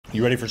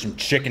You ready for some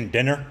chicken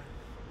dinner?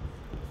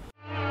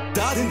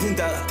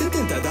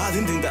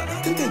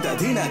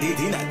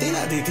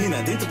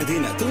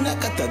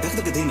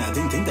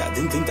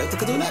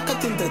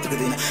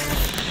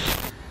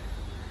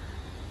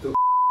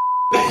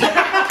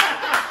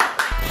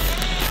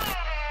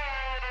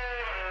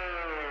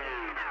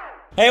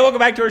 Hey, welcome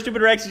back to our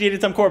Stupid or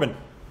Exegeted. I'm Corbin.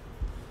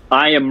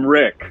 I am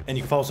Rick. And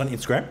you can follow us on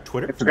Instagram,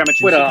 Twitter. Instagram and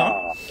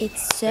Twitter.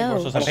 It's so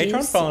on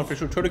Patreon, follow our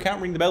official Twitter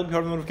account, ring the bell, be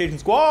part of the notification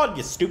squad,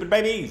 you stupid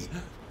babies.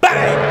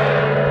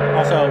 Bang!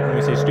 Also, when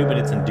we say stupid,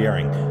 it's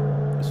endearing.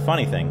 It's a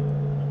funny thing.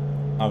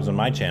 I was on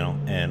my channel,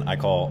 and I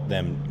call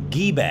them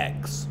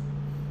gee-bags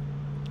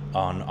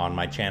on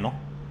my channel.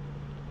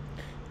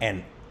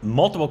 And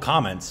multiple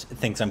comments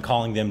thinks I'm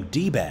calling them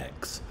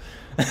D-bags.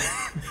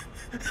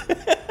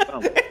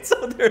 Oh,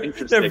 so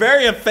they're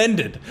very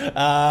offended.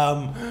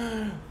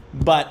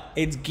 But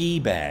it's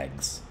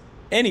gee-bags.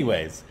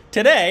 Anyways,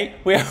 today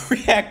we are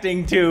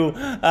reacting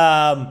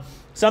to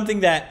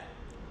something that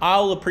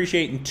I'll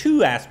appreciate in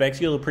two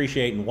aspects. You'll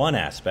appreciate in one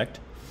aspect.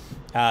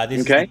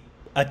 This is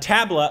a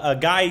Tabla. A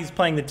guy is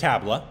playing the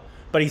Tabla,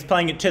 but he's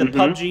playing it to the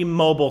PubG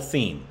mobile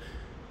theme.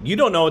 You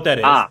don't know what that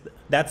is.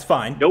 That's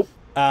fine. Nope.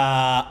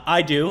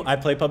 I do. I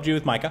play PubG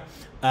with Micah,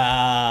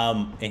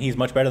 and he's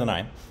much better than I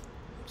am.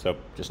 So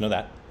just know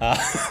that.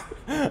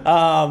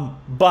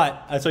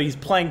 So he's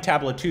playing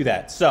Tabla to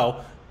that.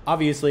 So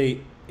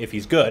obviously, if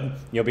he's good,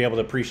 you'll be able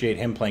to appreciate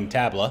him playing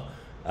Tabla.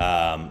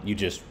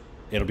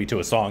 It'll be to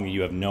a song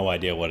you have no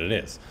idea what it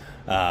is.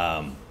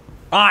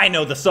 I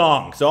know the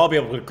song, so I'll be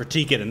able to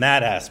critique it in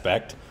that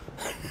aspect.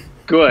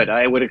 Good.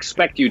 I would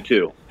expect you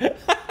to.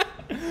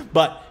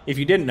 But if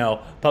you didn't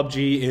know,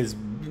 PUBG is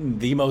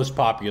the most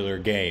popular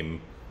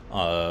game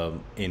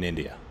in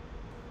India.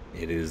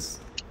 It is.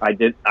 I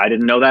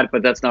didn't know that,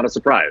 but that's not a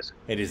surprise.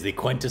 It is the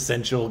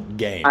quintessential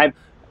game. I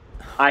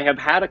have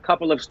had a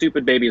couple of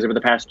stupid babies over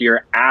the past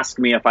year ask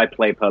me if I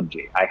play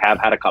PUBG. I have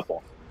had a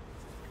couple.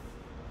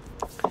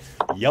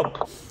 Yep.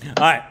 All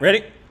right,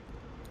 ready?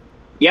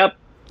 Yep.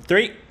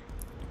 3,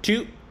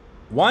 2,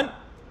 1.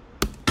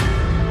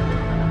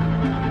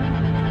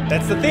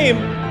 That's the theme.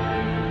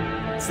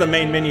 It's the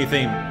main menu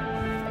theme.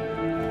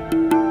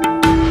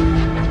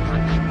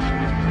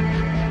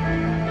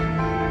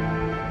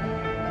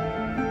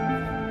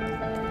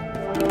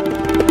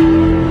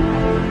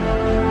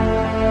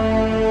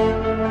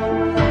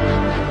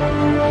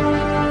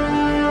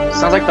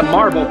 Sounds like the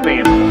Marvel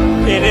theme.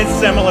 It is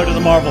similar to the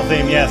Marvel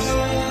theme, yes.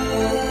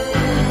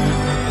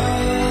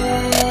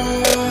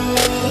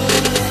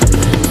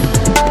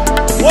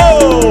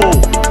 Whoa!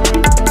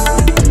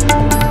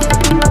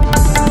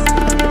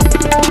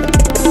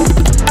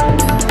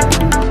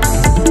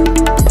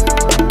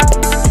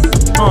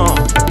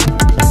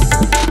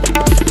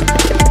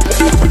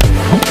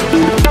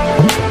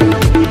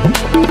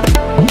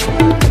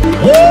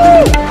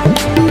 Woo!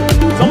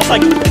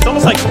 It's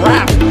almost like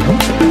rap.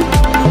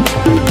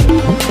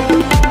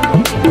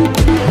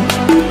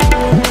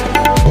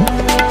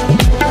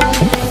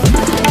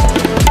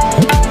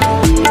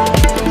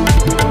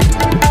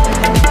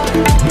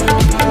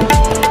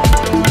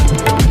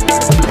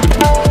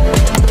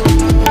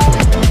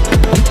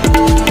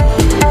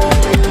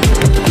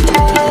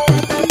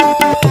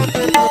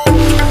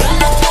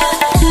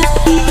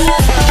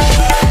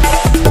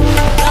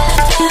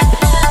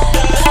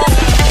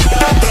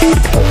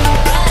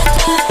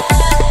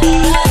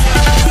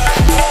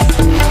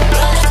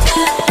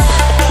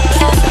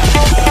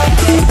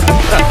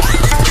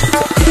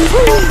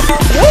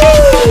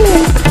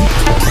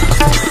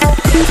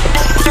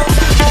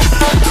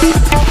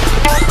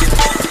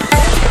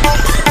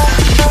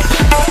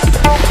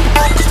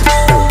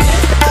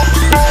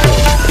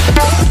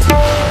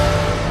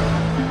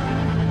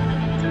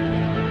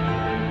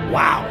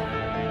 Wow,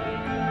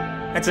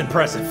 that's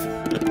impressive.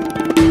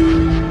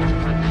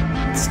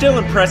 It still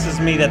impresses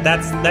me that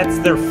that's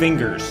their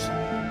fingers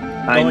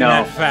going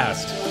that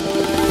fast.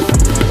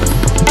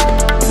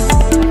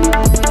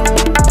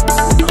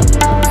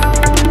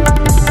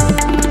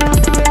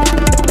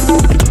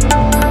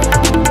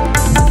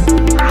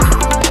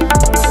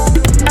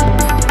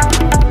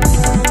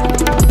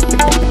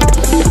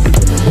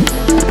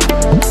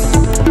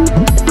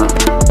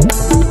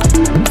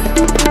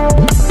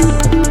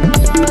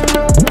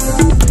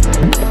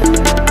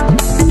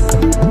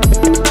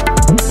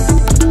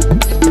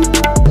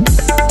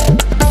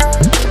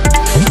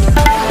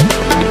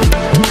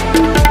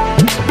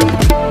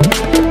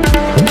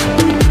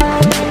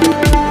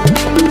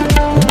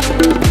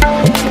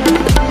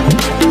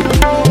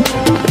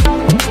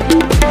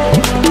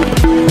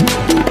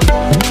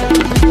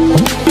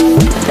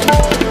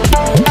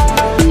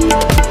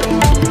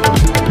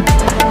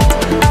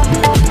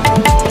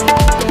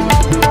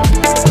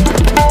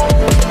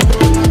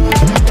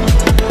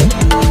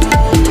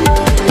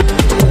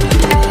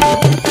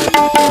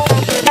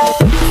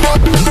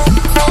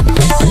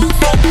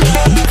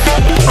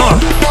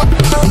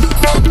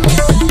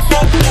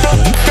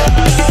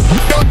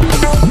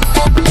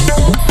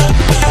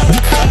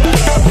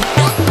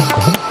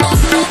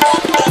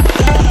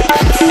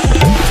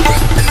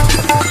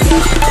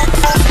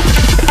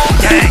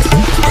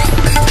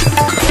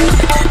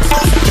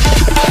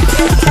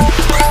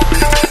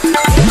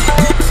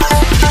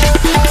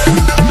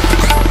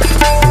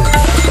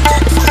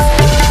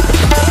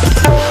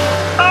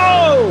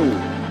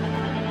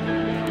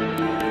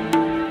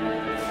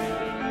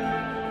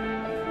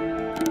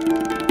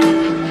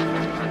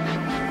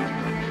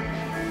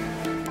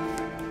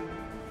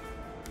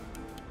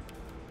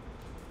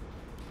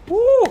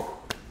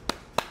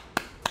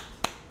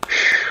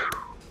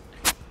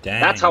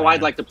 Dang, That's how man.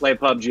 I'd like to play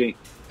PUBG.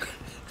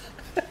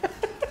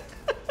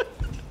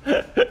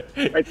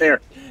 Right there.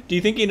 Do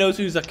you think he knows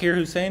who Zakir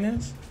Hussain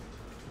is?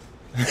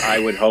 I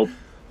would hope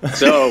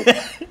so.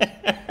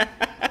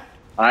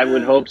 I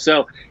would hope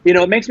so. You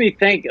know, it makes me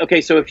think,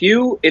 okay, so if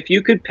you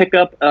could pick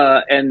up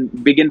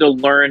and begin to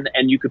learn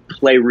and you could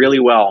play really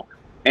well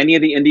any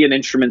of the Indian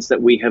instruments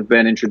that we have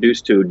been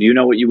introduced to, do you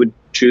know what you would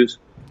choose?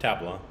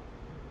 Tabla.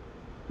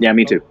 Yeah,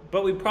 me too.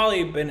 But we've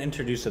probably been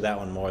introduced to that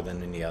one more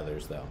than any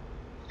others, though.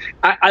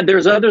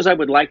 There's others I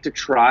would like to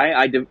try.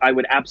 I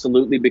would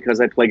absolutely, because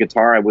I play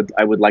guitar, I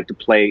would like to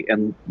play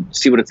and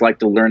see what it's like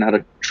to learn how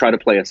to try to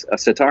play a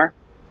sitar.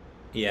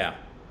 Yeah.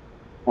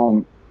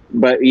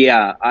 But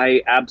yeah,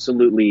 I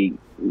absolutely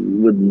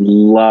would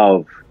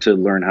love to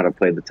learn how to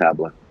play the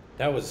tabla.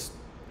 That was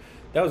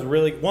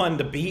really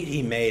the beat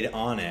he made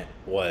on it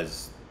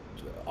was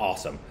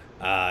awesome.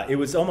 It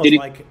was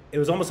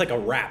almost like a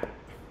rap.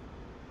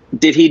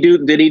 Did he do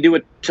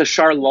a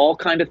Tushar Lal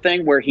kind of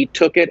thing where he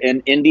took it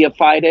and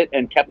India-fied it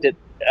and kept it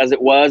as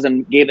it was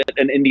and gave it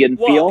an Indian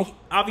feel?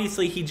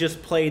 Obviously he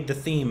just played the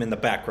theme in the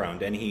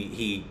background and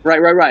he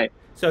Right.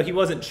 So he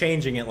wasn't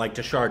changing it like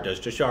Tushar does.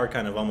 Tushar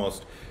kind of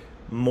almost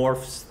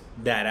morphs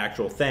that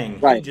actual thing.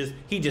 Right.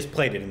 He just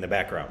played it in the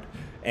background.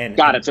 And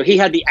got it. So he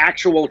had the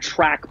actual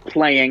track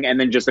playing and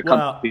then just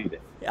accompanied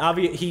it.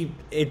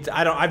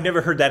 I've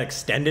never heard that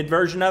extended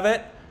version of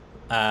it.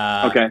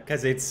 Okay.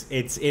 Because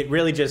it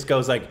really just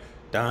goes like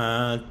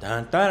dun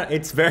dun dun.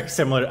 It's very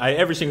similar.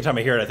 Every single time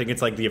I hear it, I think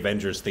it's like the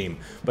Avengers theme,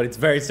 but it's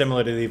very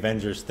similar to the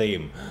Avengers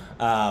theme.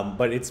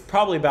 But it's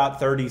probably about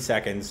 30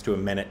 seconds to a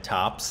minute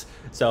tops.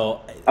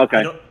 So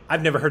okay.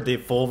 I've never heard the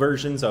full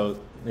version, so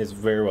it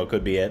very well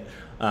could be it.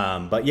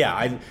 But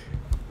yeah,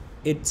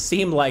 it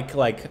seemed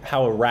like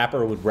how a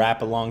rapper would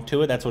rap along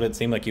to it. That's what it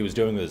seemed like he was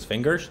doing with his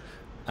fingers,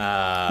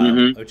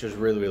 which was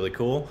really, really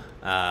cool.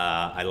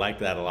 I liked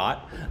that a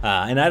lot.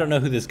 And I don't know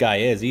who this guy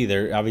is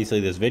either.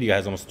 Obviously, this video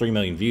has almost 3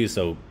 million views,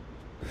 so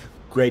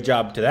great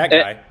job to that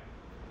guy.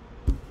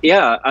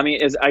 Yeah, I mean,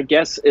 I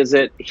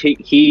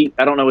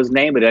don't know his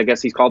name, but I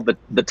guess he's called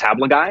the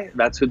Tabla guy.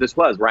 That's who this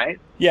was, right?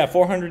 Yeah,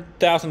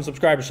 400,000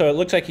 subscribers. So it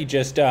looks like he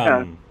just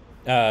does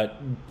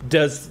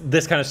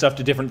this kind of stuff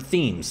to different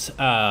themes.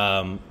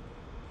 So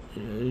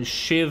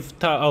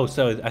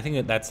I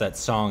think that's that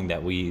song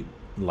that we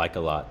like a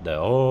lot. The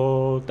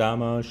Oh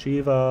Dama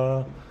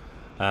Shiva.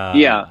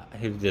 Yeah.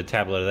 The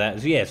tabla of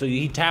that. Yeah, so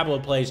he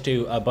tabla plays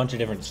to a bunch of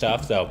different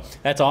stuff. So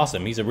that's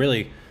awesome. He's a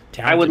really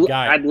talented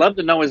guy. I'd love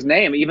to know his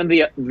name. Even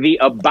the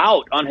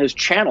about on his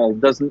channel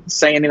doesn't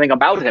say anything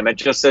about him. It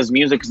just says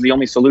music is the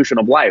only solution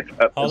of life.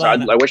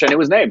 I wish I knew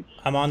his name.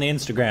 I'm on the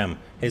Instagram.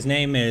 His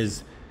name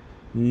is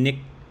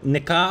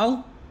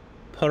Nikal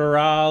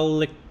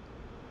Paralikar.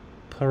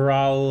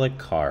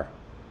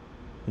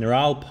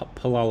 Niral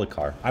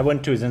Palalikar. I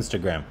went to his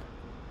Instagram.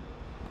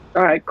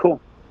 All right,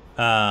 cool.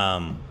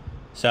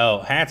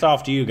 So hats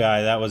off to you,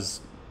 guy. That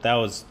was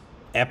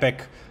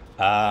epic.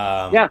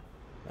 Yeah,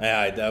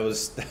 that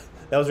was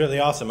really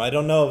awesome. I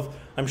don't know if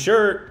I'm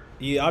sure.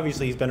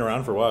 Obviously, he's been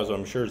around for a while, so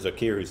I'm sure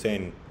Zakir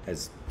Hussain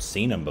has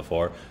seen him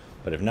before.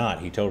 But if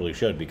not, he totally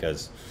should,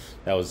 because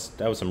that was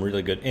some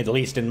really good. At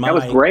least in my that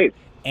was great.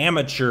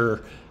 Amateur,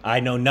 I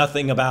know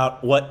nothing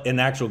about what an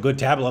actual good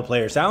tabla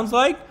player sounds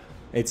like.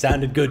 It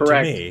sounded good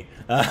Correct. to me.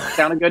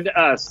 Sounded good to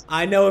us.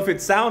 I know if it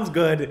sounds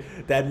good,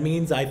 that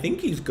means I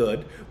think he's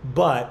good,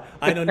 but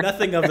I know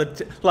nothing of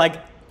the...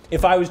 like,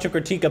 if I was to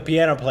critique a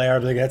piano player, I'd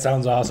be like, that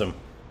sounds awesome.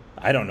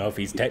 I don't know if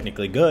he's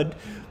technically good,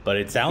 but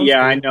it sounds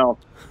Yeah, good. I know.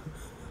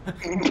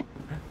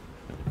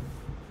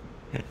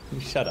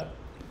 Shut up.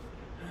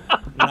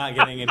 Not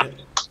getting into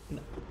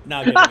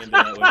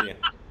that with you.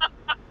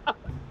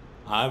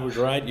 I was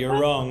right, you're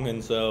wrong,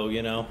 and so,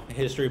 you know,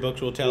 history books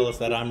will tell us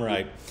that I'm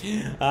right.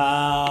 Yeah,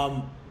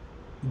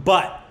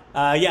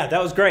 that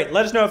was great.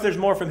 Let us know if there's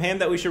more from him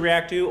that we should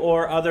react to,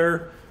 or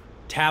other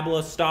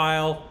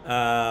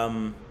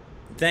tabla-style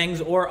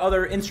things, or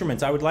other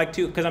instruments. I would like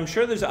to, because I'm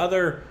sure there's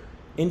other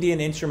Indian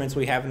instruments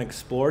we haven't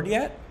explored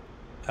yet.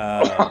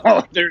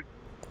 There's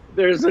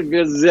a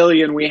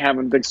gazillion we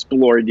haven't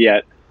explored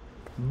yet.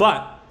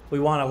 But we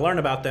want to learn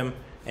about them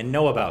and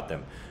know about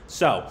them.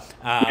 So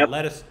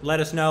let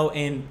us know,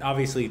 and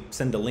obviously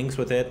send the links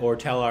with it, or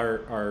tell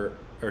our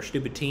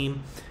stupid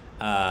team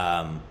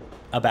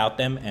about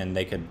them, and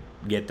they could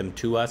get them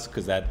to us,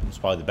 because that's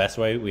probably the best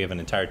way. We have an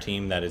entire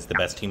team that is the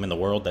best team in the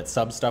world that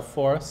subs stuff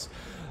for us.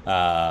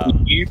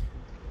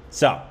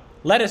 So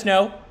let us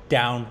know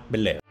down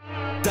below.